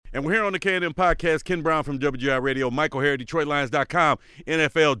And we're here on the K&M Podcast. Ken Brown from WGI Radio, Michael Hare, DetroitLions.com,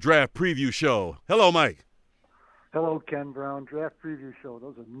 NFL Draft Preview Show. Hello, Mike. Hello, Ken Brown, Draft Preview Show.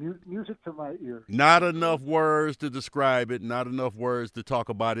 Those are music to my ears. Not enough words to describe it, not enough words to talk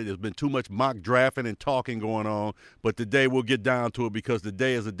about it. There's been too much mock drafting and talking going on, but today we'll get down to it because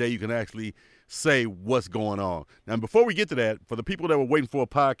today is a day you can actually say what's going on. Now, before we get to that, for the people that were waiting for a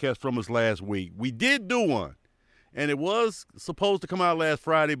podcast from us last week, we did do one. And it was supposed to come out last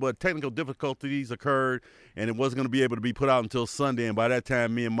Friday, but technical difficulties occurred, and it wasn't going to be able to be put out until Sunday. And by that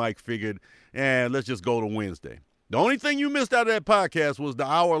time, me and Mike figured, let's just go to Wednesday. The only thing you missed out of that podcast was the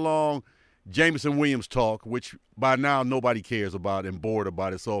hour-long Jameson Williams talk, which by now nobody cares about and bored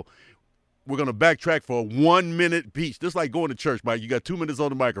about it. So we're going to backtrack for a 1 minute piece. Just like going to church, Mike. You got 2 minutes on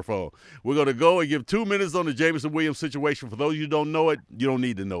the microphone. We're going to go and give 2 minutes on the Jameson Williams situation. For those of you who don't know it, you don't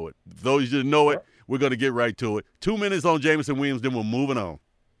need to know it. For those of you that know it, we're going to get right to it. 2 minutes on Jameson Williams, then we're moving on.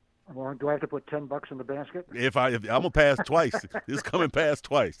 Well, do I have to put $10 in the basket? If I'm going to pass twice. It's coming past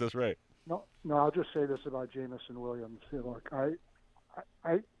twice. That's right. No, I'll just say this about Jameson Williams. Look, I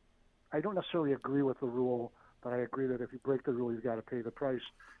don't necessarily agree with the rule, but I agree that if you break the rule, you've got to pay the price.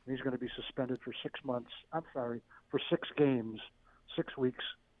 And he's going to be suspended for 6 months. For 6 games, 6 weeks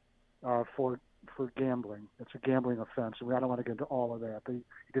for gambling. It's a gambling offense, and I don't want to get into all of that. But he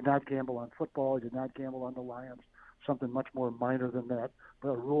did not gamble on football. He did not gamble on the Lions. Something much more minor than that. But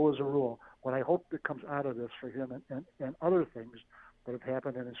a rule is a rule. What I hope that comes out of this for him and other things that have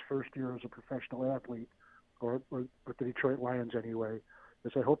happened in his first year as a professional athlete, or with the Detroit Lions anyway,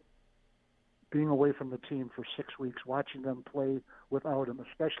 is I hope being away from the team for 6 weeks, watching them play without him,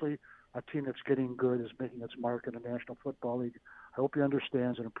 especially a team that's getting good, is making its mark in the National Football League. I hope he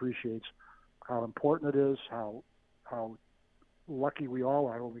understands and appreciates how important it is, how lucky we all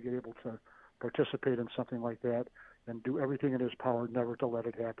are when we get able to participate in something like that and do everything in his power never to let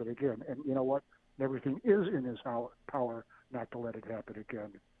it happen again. And you know what? Everything is in his power not to let it happen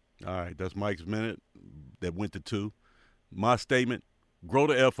again. All right, that's Mike's minute that went to 2. My statement, grow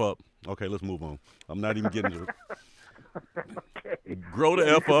the F up. Okay, let's move on. I'm not even getting to it. Okay. Grow the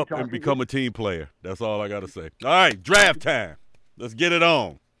F up and become a team player. That's all I got to say. All right, draft time. Let's get it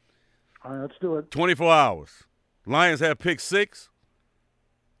on. All right, let's do it. 24 hours. Lions have pick 6,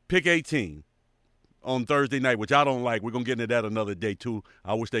 pick 18 on Thursday night, which I don't like. We're going to get into that another day, too.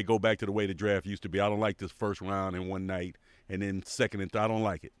 I wish they'd go back to the way the draft used to be. I don't like this first round in one night and then second and third. I don't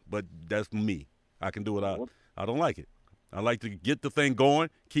like it. But that's me. I can do it. I don't like it. I like to get the thing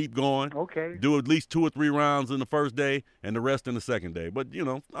going, keep going. Okay. Do at least 2 or 3 rounds in the first day and the rest in the second day. But,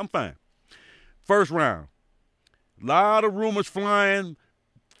 I'm fine. First round. A lot of rumors flying.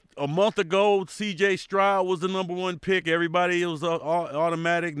 A month ago, C.J. Stroud was the number 1 pick. Everybody, it was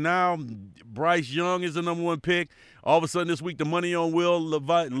automatic. Now, Bryce Young is the number 1 pick. All of a sudden this week, the money on Will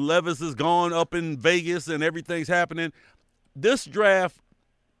Levis is gone up in Vegas and everything's happening. This draft,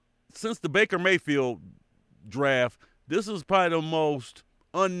 since the Baker Mayfield draft, this is probably the most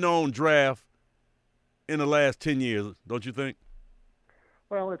unknown draft in the last 10 years, don't you think?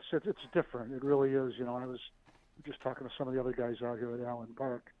 Well, it's different. It really is. I was just talking to some of the other guys out here at Allen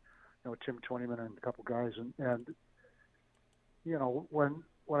Park, Tim Twentyman and a couple guys, and when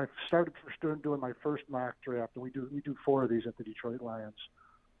I started doing my first mock draft, and we do 4 of these at the Detroit Lions,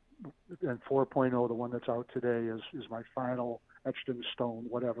 and 4.0, the one that's out today, is my final etched in stone,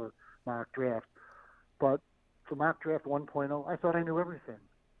 whatever, mock draft. But for mock draft 1.0, I thought I knew everything,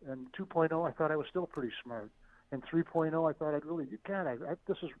 and 2.0, I thought I was still pretty smart, and 3.0, I thought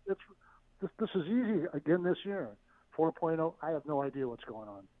this is easy again this year. 4.0, I have no idea what's going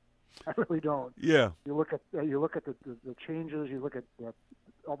on. I really don't. Yeah. You look at the changes. You look at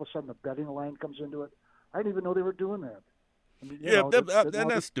all of a sudden the betting line comes into it. I didn't even know they were doing that. I mean,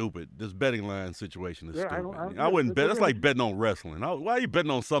 that's stupid. This betting line situation is stupid. I wouldn't bet. That's like betting on wrestling. Why are you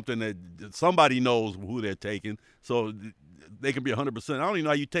betting on something that somebody knows who they're taking, so they can be 100%? I don't even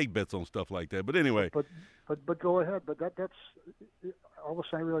know how you take bets on stuff like that. But anyway. But go ahead. But that's all of a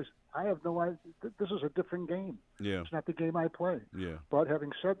sudden I realized I have no idea. This is a different game. Yeah. It's not the game I play. Yeah. But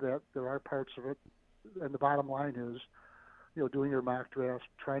having said that, there are parts of it, and the bottom line is, doing your mock drafts,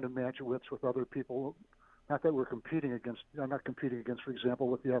 trying to match wits with other people. Not that we're competing against. I'm not competing against, for example,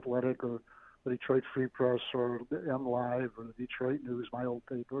 with the Athletic or the Detroit Free Press or the MLive or the Detroit News, my old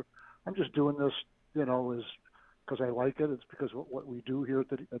paper. I'm just doing this, is because I like it. It's because of what we do here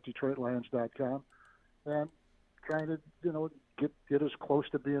at DetroitLions.com, and trying to, get as close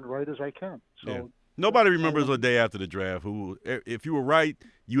to being right as I can. So. Yeah. Nobody remembers the day after the draft. If you were right,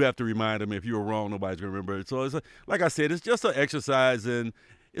 you have to remind them. If you were wrong, nobody's going to remember it. So, like I said, it's just an exercise in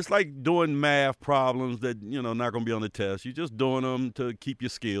it's like doing math problems that, not going to be on the test. You're just doing them to keep your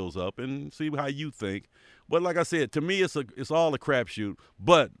skills up and see how you think. But like I said, to me, it's all a crapshoot.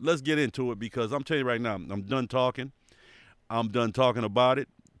 But let's get into it because I'm telling you right now, I'm done talking. I'm done talking about it.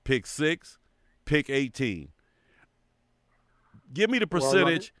 Pick 6, pick 18. Give me the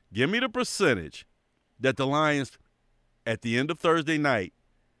percentage. Give me the percentage that the Lions, at the end of Thursday night,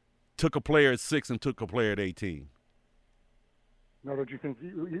 took a player at 6 and took a player at 18. In other words, you think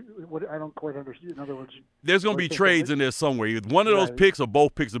what I don't quite understand. In other words, there's going to be trades in there somewhere. Either one of those picks or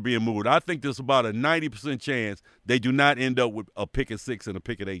both picks are being moved. I think there's about a 90% chance they do not end up with a pick at 6 and a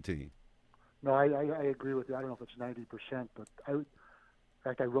pick at 18. No, I agree with you. I don't know if it's 90%, but in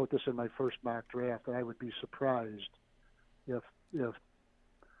fact, I wrote this in my first mock draft, and I would be surprised if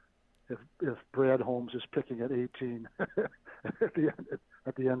Brad Holmes is picking at 18 at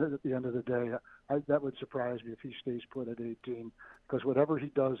the end of the day. That would surprise me if he stays put at 18, because whatever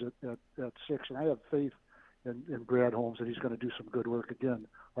he does at 6, and I have faith in Brad Holmes that he's going to do some good work again,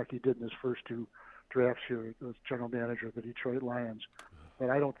 like he did in his first 2 drafts here as general manager of the Detroit Lions. But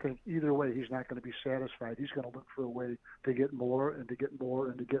I don't think either way he's not going to be satisfied. He's going to look for a way to get more and to get more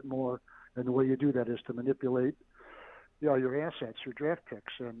and to get more. And the way you do that is to manipulate, your assets, your draft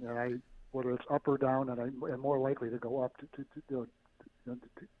picks, and whether it's up or down, and I'm more likely to go up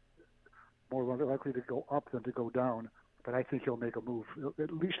more likely to go up than to go down. But I think he'll make a move,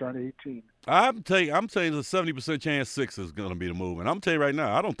 at least on 18. I'm saying there's a 70% chance 6 is going to be the move. And I'm telling you right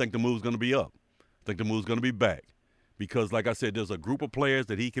now, I don't think the move's going to be up. I think the move's going to be back. Because, like I said, there's a group of players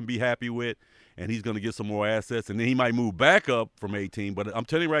that he can be happy with, and he's going to get some more assets. And then he might move back up from 18. But I'm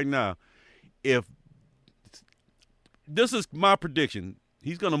telling you right now, if this is my prediction,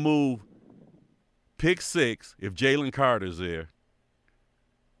 he's going to move pick 6, if Jalen Carter's there,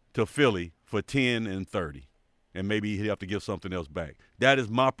 to Philly for 10 and 30. And maybe he'll have to give something else back. That is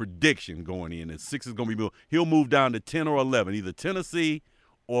my prediction going in. And 6 is going to be moved. He'll move down to 10 or 11, either Tennessee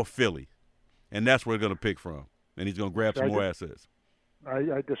or Philly. And that's where they're going to pick from. And he's going to grab some more assets.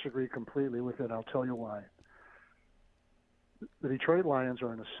 I disagree completely with it. I'll tell you why. The Detroit Lions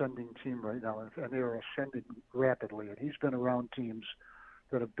are an ascending team right now, and they are ascending rapidly. And he's been around teams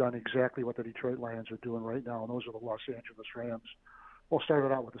that have done exactly what the Detroit Lions are doing right now, and those are the Los Angeles Rams. Well,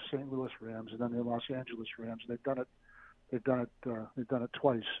 started out with the St. Louis Rams, and then the Los Angeles Rams. They've done it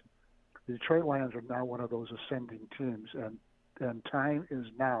twice. The Detroit Lions are now one of those ascending teams, and time is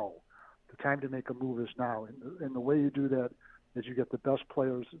now. The time to make a move is now, and the way you do that is you get the best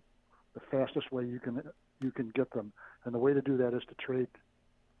players the fastest way you can get them, and the way to do that is to trade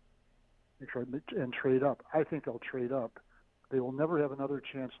up. I think they'll trade up. They will never have another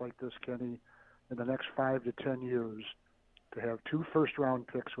chance like this, Kenny, in the next 5 to 10 years, to have 2 first-round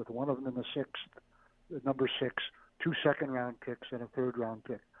picks, with one of them in the number 6, 2 second-round picks, and a third-round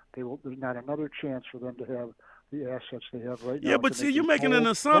pick. There's not another chance for them to have the assets they have right now. Yeah, but see, you're making an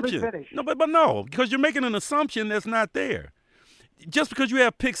assumption. No, but no, because you're making an assumption that's not there. Just because you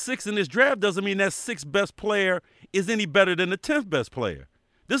have pick 6 in this draft doesn't mean that 6th best player is any better than the 10th best player.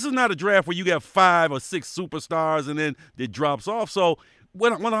 This is not a draft where you got 5 or 6 superstars and then it drops off. So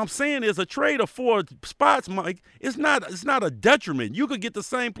what I'm saying is a trade of 4 spots, Mike, it's not a detriment. You could get the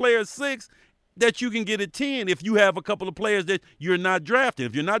same player at 6 that you can get at 10 if you have a couple of players that you're not drafting.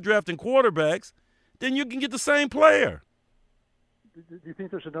 If you're not drafting quarterbacks, then you can get the same player. Do you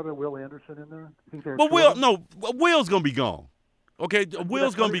think there's another Will Anderson in there? But Will's going to be gone. Okay,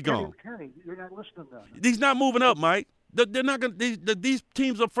 Will's going to be gone. Kenny, you're not listening then. He's not moving up, Mike. They're not going. These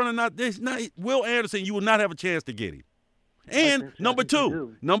teams up front are not. Will Anderson, you will not have a chance to get him. And number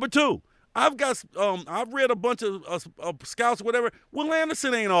two, I've read a bunch of scouts or whatever. Will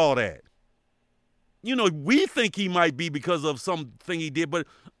Anderson ain't all that. We think he might be because of something he did, but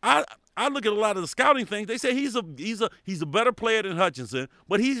I look at a lot of the scouting things. They say he's a better player than Hutchinson,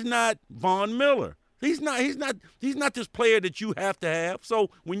 but he's not Von Miller. He's not this player that you have to have.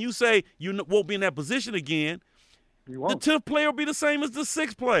 So when you say you won't be in that position again, the 10th player will be the same as the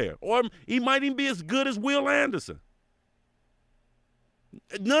 6th player, or he might even be as good as Will Anderson.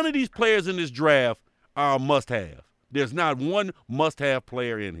 None of these players in this draft are a must-have. There's not one must-have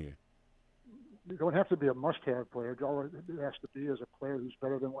player in here. You don't have to be a must-have player. All it has to be is a player who's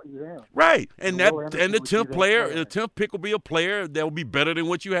better than what you have. Right, and the 10th player, the 10th pick will be a player that will be better than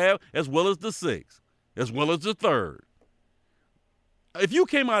what you have, as well as the 6th, as well as the 3rd. If you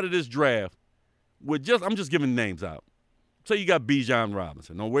came out of this draft with I'm just giving names out. Say you got Bijan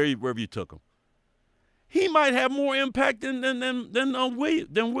Robinson, or wherever you took him. He might have more impact than the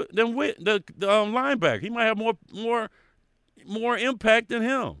linebacker. He might have more impact than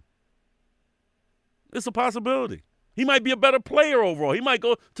him. It's a possibility. He might be a better player overall. He might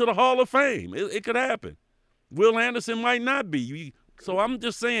go to the Hall of Fame. It could happen. Will Anderson might not be. So I'm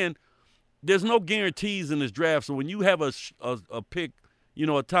just saying there's no guarantees in this draft. So when you have a pick,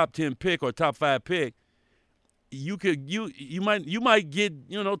 a top 10 pick or a top 5 pick, you might get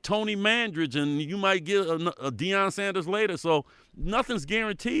Tony Mandridge, and you might get a Deion Sanders later. So nothing's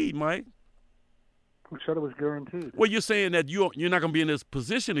guaranteed, Mike. Who said it was guaranteed? Well, you're saying that you're not going to be in this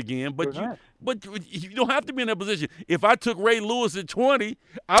position again, but you don't have to be in that position. If I took Ray Lewis at 20,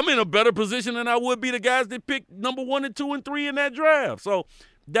 I'm in a better position than I would be the guys that picked number 1 and 2 and 3 in that draft. So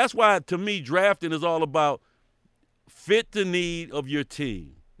that's why, to me, drafting is all about fit the need of your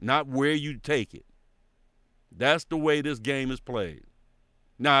team, not where you take it. That's the way this game is played.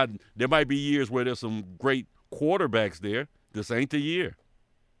 Now, there might be years where there's some great quarterbacks there. This ain't the year.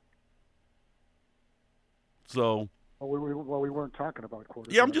 So, we weren't talking about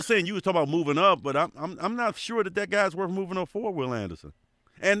quarterbacks. Yeah, I'm just saying you was talking about moving up, but I'm not sure that guy's worth moving up for, Will Anderson.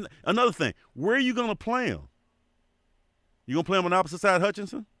 And another thing, where are you going to play him? You going to play him on the opposite side of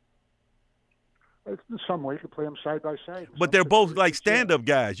Hutchinson? In some way, you could play them side by side. But they're both like stand-up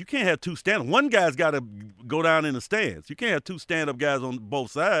guys. You can't have two stand-up. One guy's got to go down in the stands. You can't have two stand-up guys on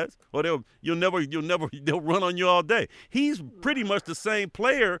both sides, or they'll run on you all day. He's pretty much the same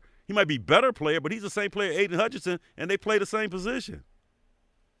player. He might be a better player, but he's the same player, Aiden Hutchinson, and they play the same position.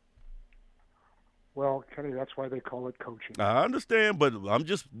 Well, Kenny, that's why they call it coaching. I understand, but I'm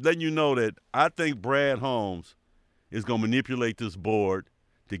just letting you know that I think Brad Holmes is going to manipulate this board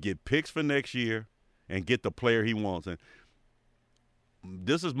to get picks for next year and get the player he wants. And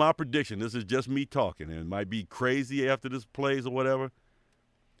this is my prediction. This is just me talking. And it might be crazy after this plays or whatever.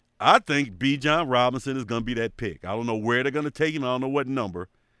 I think Bijan Robinson is going to be that pick. I don't know where they're going to take him. I don't know what number.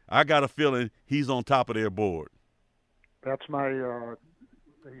 I got a feeling he's on top of their board. That's my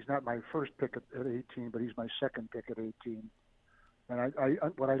he's not my first pick at 18, but he's my second pick at 18. And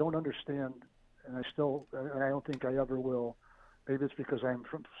what I don't understand, and I don't think I ever will, maybe it's because I'm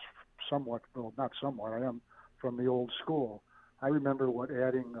I am from the old school. I remember what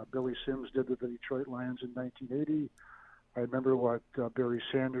adding Billy Sims did to the Detroit Lions in 1980. I remember what Barry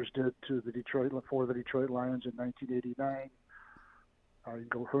Sanders did for the Detroit Lions in 1989. I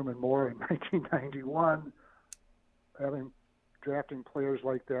go Herman Moore in 1991. Drafting players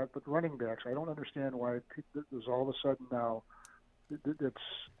like that, but running backs, I don't understand why there's all of a sudden now it's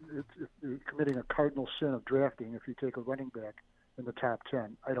committing a cardinal sin of drafting if you take a running back in the top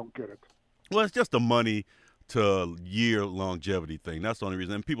 10. I don't get it. Well, it's just a money to year longevity thing. That's the only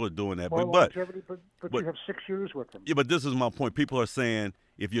reason. And people are doing that. Well, but you have 6 years with them. Yeah, but this is my point. People are saying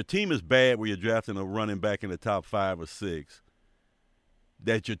if your team is bad where you're drafting a running back in the top 5 or 6,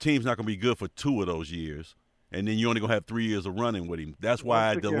 that your team's not going to be good for 2 of those years. And then you're only going to have 3 years of running with him. That's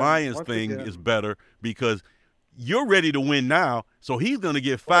why the Lions thing is better, because you're ready to win now. So he's going to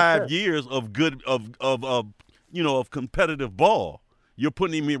get 5 years of good of competitive ball. You're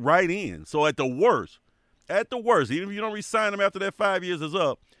putting him right in. So at the worst, even if you don't re-sign him after that 5 years is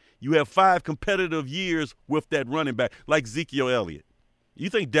up, you have 5 competitive years with that running back, like Ezekiel Elliott. You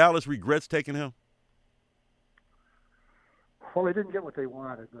think Dallas regrets taking him? Well, they didn't get what they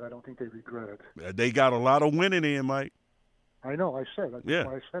wanted, but I don't think they regret it. They got a lot of winning in, Mike. I know. I said it. That's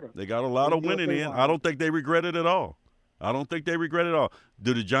why I said it. They got a lot of winning in. I don't think they regret it at all.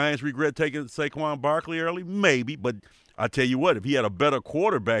 Do the Giants regret taking Saquon Barkley early? Maybe, but I tell you what, if he had a better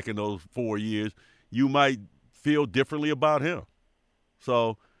quarterback in those 4 years, you might feel differently about him.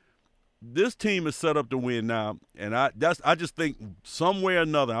 So this team is set up to win now, and I just think some way or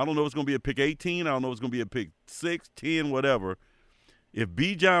another, I don't know if it's going to be a pick 18, I don't know if it's going to be a pick 6, 10, whatever. If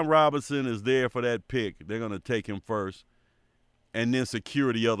Bijan Robinson is there for that pick, they're going to take him first and then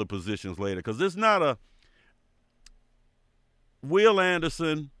secure the other positions later. Because it's not a Will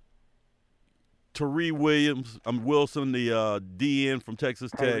Anderson, Tyree Wilson, the DN from Texas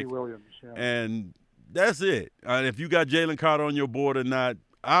Tech. Williams, yeah. And that's it. If you got Jalen Carter on your board or not,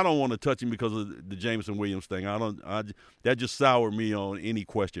 I don't want to touch him because of the Jameson Williams thing. That just soured me on any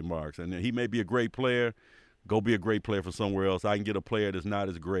question marks. And he may be a great player. Go be a great player for somewhere else. I can get a player that's not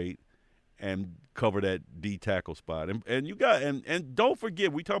as great and cover that D tackle spot. And don't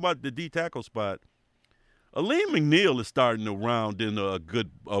forget, we talk about the D tackle spot. Aleem McNeil is starting to round in a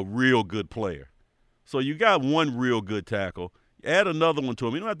real good player. So you got one real good tackle. Add another one to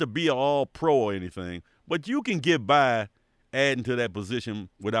him. You don't have to be an all-pro or anything, but you can get by adding to that position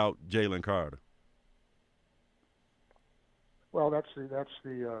without Jalen Carter. Well, that's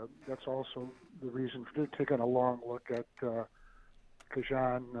also the reason for taking a long look at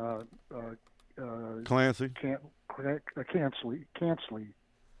Kajan Clancy. Cansley.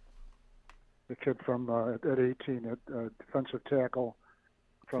 the kid from at 18, defensive tackle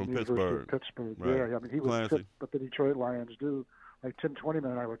from the University of Pittsburgh. Right. Yeah, I mean, he was fit, but the Detroit Lions do. Like Tim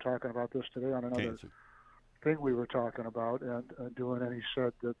Twentyman and I were talking about this today on another thing we were talking about and doing, and he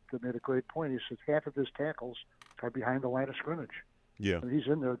said that made a great point. He said half of his tackles are behind the line of scrimmage. Yeah. And he's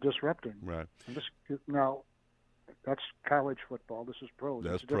in there disrupting. Right. Now, that's college football. This is pro.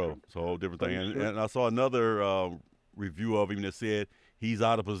 That's pro. It's a whole different thing. And I saw another review of him that said he's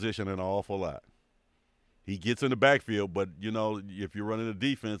out of position an awful lot. He gets in the backfield, but, you know, if you're running a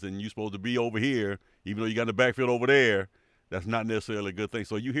defense and you're supposed to be over here, even though you got the backfield over there, that's not necessarily a good thing.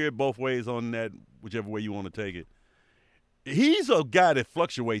 So you hear it both ways on that, whichever way you want to take it. He's a guy that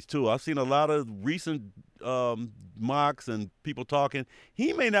fluctuates, too. I've seen a lot of recent mocks and people talking.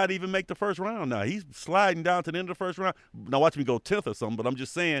 He may not even make the first round now. He's sliding down to the end of the first round. Now watch me go 10th or something, but I'm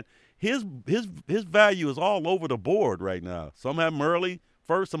just saying his value is all over the board right now. Some have him early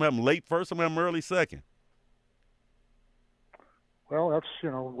first, some have him late first, some have him early second. Well, that's, you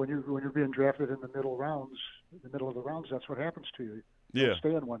know, when you're being drafted in the middle of the rounds, that's what happens to you. You don't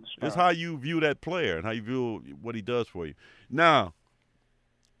stay in one spot. It's how you view that player and how you view what he does for you. Now,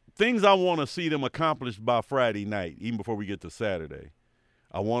 things I want to see them accomplish by Friday night, even before we get to Saturday.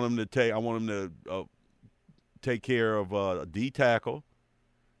 I want them to take care of a D tackle,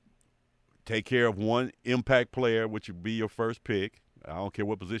 take care of one impact player, which would be your first pick. I don't care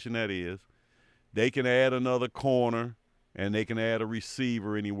what position that is. They can add another corner, and they can add a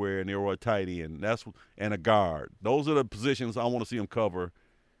receiver anywhere, and they're a tight end. And a guard. Those are the positions I want to see them cover,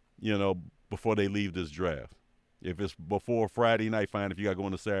 you know, before they leave this draft. If it's before Friday night, fine. If you got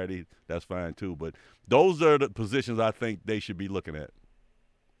going to Saturday, that's fine too. But those are the positions I think they should be looking at.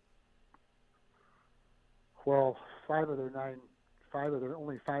 Well, only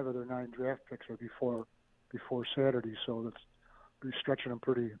five of their 9 draft picks are before Saturday, so that's stretching them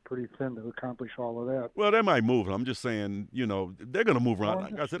pretty thin to accomplish all of that. Well, they might move. I'm just saying, you know, they're going to move around.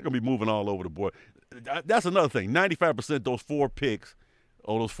 Like I said, they're going to be moving all over the board. That's another thing. 95% those 4 picks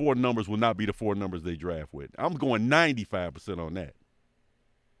or those 4 numbers will not be the 4 numbers they draft with. I'm going 95% on that.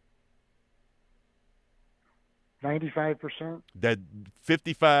 95%? That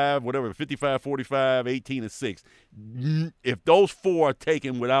 55, whatever, 55, 45, 18, and 6. If those 4 are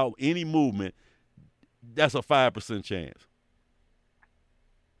taken without any movement, that's a 5% chance.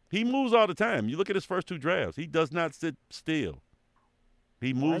 He moves all the time. You look at his first 2 drafts. He does not sit still.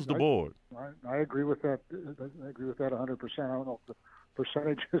 He moves the board. I agree with that. I agree with that 100%. I don't know if the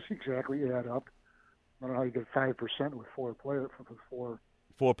percentages exactly add up. I don't know how you get 5% with 4 players for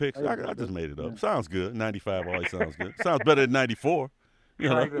 4 picks. I just made it up. Yeah. Sounds good. 95 always sounds good. Sounds better than 94. You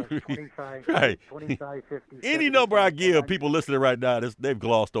know? 25, right. 25, 50. Any number I give, people listening right now, they've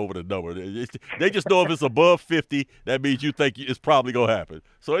glossed over the number. They just know if it's above 50, that means you think it's probably going to happen.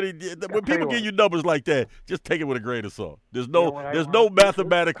 So when people give you numbers like that, just take it with a grain of salt. There's no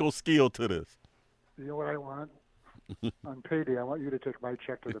mathematical skill to this. You know what I want? On payday, I want you to take my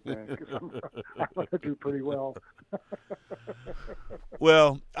check to the bank because I want to do pretty well.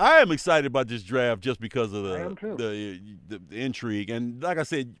 Well, I am excited about this draft just because of the intrigue. And like I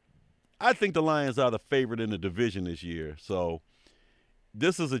said, I think the Lions are the favorite in the division this year. So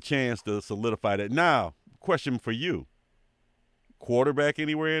this is a chance to solidify that. Now, question for you. Quarterback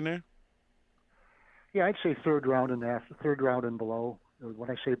anywhere in there? Yeah, I'd say third round and below.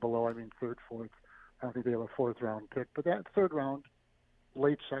 When I say below, I mean third, fourth. I don't think they have a 4th round pick, but that 3rd round,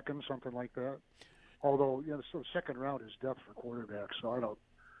 late 2nd, something like that. Although, you know, so 2nd round is death for quarterbacks, so I don't.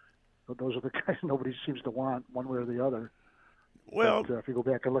 Those are the guys nobody seems to want one way or the other. Well, but, if you go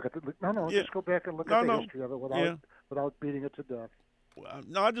back and look at just go back and look at the history of it without beating it to death. Well,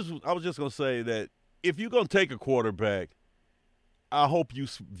 no, I was just going to say that if you're going to take a quarterback, I hope you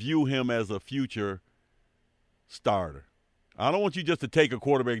view him as a future starter. I don't want you just to take a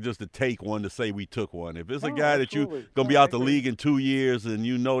quarterback just to take one to say we took one. If it's a guy that you're going to be out the league in 2 years and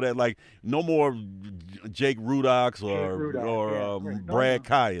you know that, like, no more Jake Rudox or Brad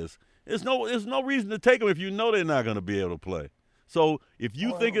Kayas. There's no reason to take them if you know they're not going to be able to play. So if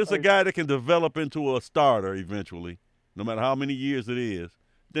you think it's a guy that can develop into a starter eventually, no matter how many years it is,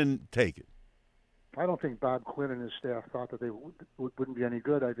 then take it. I don't think Bob Quinn and his staff thought that they wouldn't be any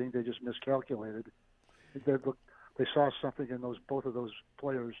good. I think they just miscalculated. They saw something in both of those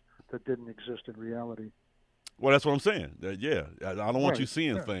players that didn't exist in reality. Well, that's what I'm saying. I don't want you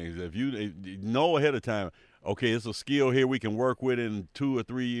seeing things. If you know ahead of time, okay, it's a skill here we can work with in 2 or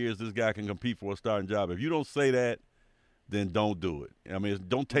 3 years, this guy can compete for a starting job. If you don't say that, then don't do it. I mean,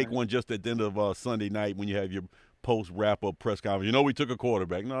 don't take one just at the end of Sunday night when you have your post-wrap-up press conference. You know we took a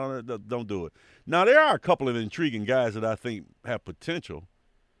quarterback. No, don't do it. Now, there are a couple of intriguing guys that I think have potential.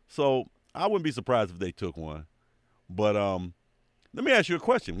 So I wouldn't be surprised if they took one. But let me ask you a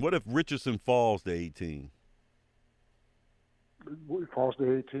question. What if Richardson falls to 18? Falls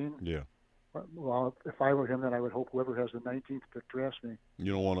to 18? Yeah. Well, if I were him, then I would hope whoever has the 19th pick drafts me.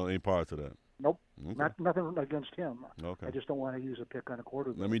 You don't want any parts of that? Nope. Okay. Nothing against him. Okay. I just don't want to use a pick on a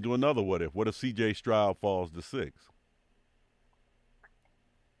quarterback. Let me do another what if. What if C.J. Stroud falls to 6?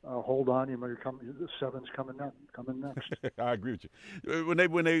 Hold on, the 7's coming next. I agree with you.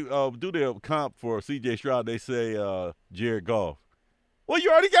 When they do their comp for C.J. Stroud, they say Jared Goff. Well, you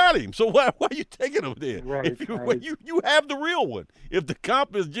already got him, so why are you taking him there? Right. You have the real one. If the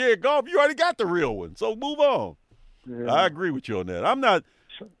comp is Jared Goff, you already got the real one. So move on. Yeah. I agree with you on that. I'm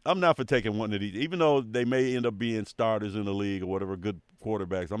not for taking one of these, even though they may end up being starters in the league or whatever, good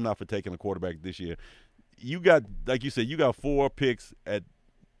quarterbacks. I'm not for taking a quarterback this year. You got, like you said, you got 4 picks at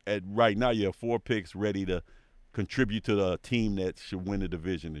right now. You have 4 picks ready to contribute to the team that should win the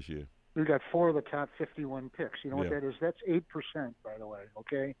division this year. We've got 4 of the top 51 picks. You know what that is? That's 8%, by the way,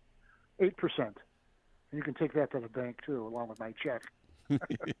 okay? 8%. And you can take that to the bank, too, along with my check.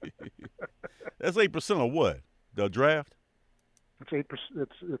 That's 8% of what? The draft? It's 8%.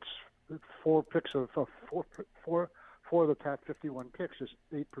 It's 4 picks of four of the top 51 picks is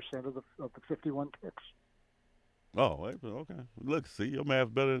 8% of the 51 picks. Oh, okay. Look, see, your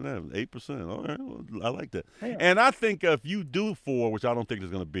math's better than that. 8%. All right, well, I like that. Yeah. And I think if you do 4, which I don't think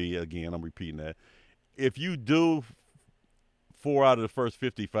there's going to be, again, I'm repeating that. If you do 4 out of the first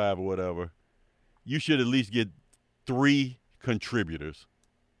 55 or whatever, you should at least get 3 contributors.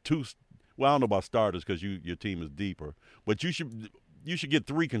 2, well, I don't know about starters because your team is deeper, but you should get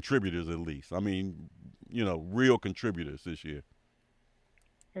 3 contributors at least. I mean, real contributors this year.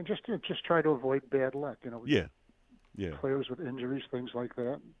 And just try to avoid bad luck, Yeah. Players with injuries, things like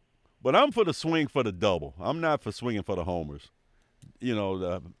that. But I'm for the swing for the double. I'm not for swinging for the homers.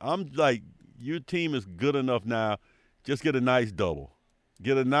 I'm like, your team is good enough now. Just get a nice double.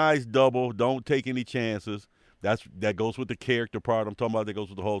 Get a nice double. Don't take any chances. That goes with the character part I'm talking about. That goes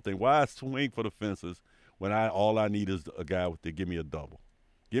with the whole thing. Why swing for the fences when all I need is a guy to give me a double?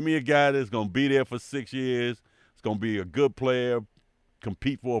 Give me a guy that's going to be there for 6 years. It's going to be a good player,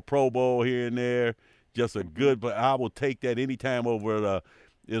 compete for a Pro Bowl here and there. Just a good, but I will take that anytime over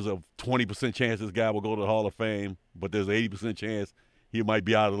there's a 20% chance this guy will go to the Hall of Fame, but there's an 80% chance he might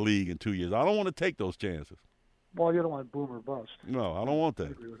be out of the league in 2 years. I don't want to take those chances. Well, you don't want boom or bust. No, I don't want that.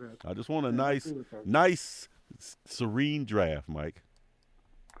 I agree with that. I just want a nice, serene draft, Mike.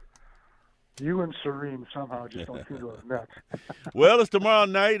 You and Serene somehow just don't seem to have met. Well, it's tomorrow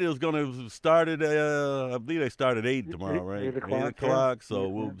night. It was going to start at, I believe they start at 8 tomorrow, right? 8 o'clock. 8 o'clock, so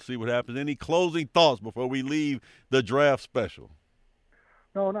we'll see what happens. Any closing thoughts before we leave the draft special?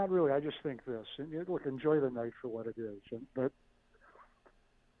 No, not really. I just think this. Look, enjoy the night for what it is. But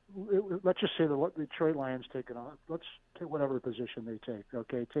let's just say the Detroit Lions take it on. Let's take whatever position they take,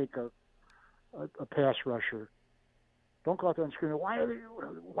 okay? Take a pass rusher. Don't go out there and scream,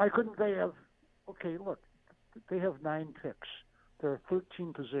 why couldn't they have? Okay, look, they have 9 picks. There are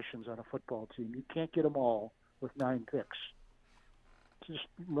 13 positions on a football team. You can't get them all with 9 picks. Just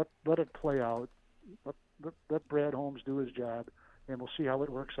let it play out. Let Brad Holmes do his job, and we'll see how it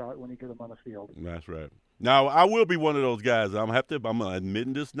works out when you get him on the field. That's right. Now, I will be one of those guys. I'm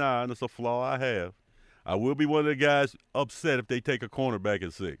admitting this now, and it's a flaw I have. I will be one of the guys upset if they take a cornerback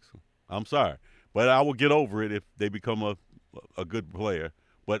at 6. I'm sorry. But I will get over it if they become a good player.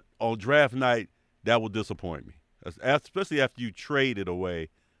 But on draft night, that will disappoint me, especially after you traded away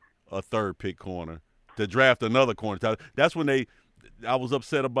a 3rd pick corner to draft another corner. That's when I was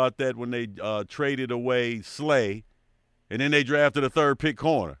upset about that when they traded away Slay, and then they drafted a 3rd pick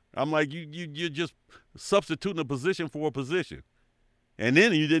corner. I'm like, you're just substituting a position for a position. And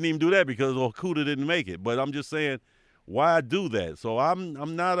then you didn't even do that because Okudah didn't make it. But I'm just saying, why do that? So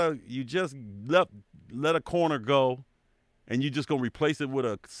I'm not you just let a corner go, and you're just gonna replace it with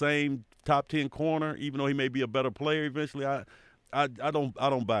a same top 10 corner, even though he may be a better player eventually. I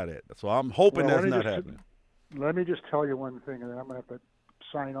don't buy that. So I'm hoping that's not happening. Let me just tell you one thing, and then I'm gonna have to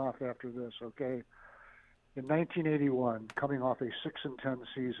sign off after this, okay? In 1981, coming off a 6-10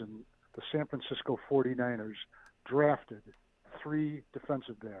 season, the San Francisco 49ers drafted 3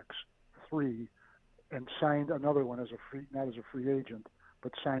 defensive backs, 3. And signed another one not as a free agent,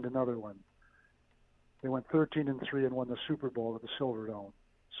 but signed another one. They went 13-3 and won the Super Bowl at the Silverdome.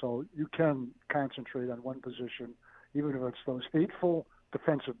 So you can concentrate on one position, even if it's those hateful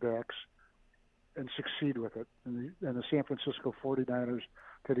defensive backs, and succeed with it. And the San Francisco 49ers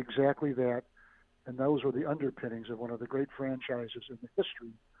did exactly that, and those were the underpinnings of one of the great franchises in the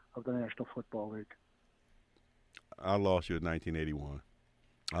history of the National Football League. I lost you in 1981.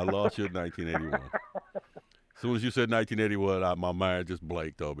 I lost you in 1981. As soon as you said 1981, my mind just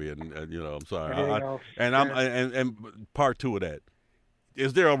blanked on me, and I'm sorry. Anything else? And part two of that.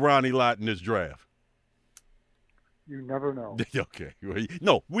 Is there a Ronnie Lott in this draft? You never know. Okay.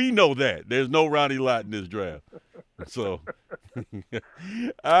 No, we know that. There's no Ronnie Lott in this draft. So, all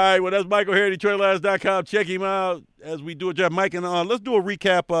right. Well, that's Michael Harry, DetroitLions.com. Check him out as we do a draft. Mike, and let's do a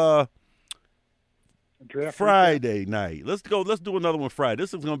recap Draft Friday night. Let's do another one Friday.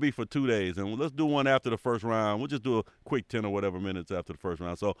 This is going to be for 2 days, and let's do one after the first round. We'll just do a quick 10 or whatever minutes after the first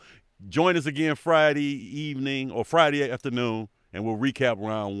round. So join us again Friday evening or Friday afternoon, and we'll recap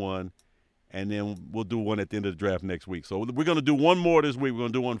round one, and then we'll do one at the end of the draft next week. So we're going to do one more this week. We're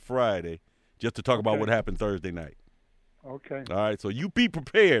going to do one Friday just to talk about what happened Thursday night. Okay. All right, so you be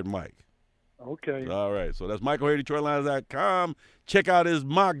prepared, Mike. Okay. All right, so that's Michael Harry, DetroitLions.com. Check out his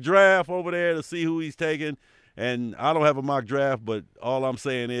mock draft over there to see who he's taking. And I don't have a mock draft, but all I'm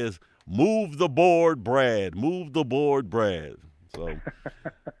saying is move the board, Brad. Move the board, Brad. So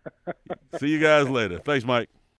see you guys later. Thanks, Mike.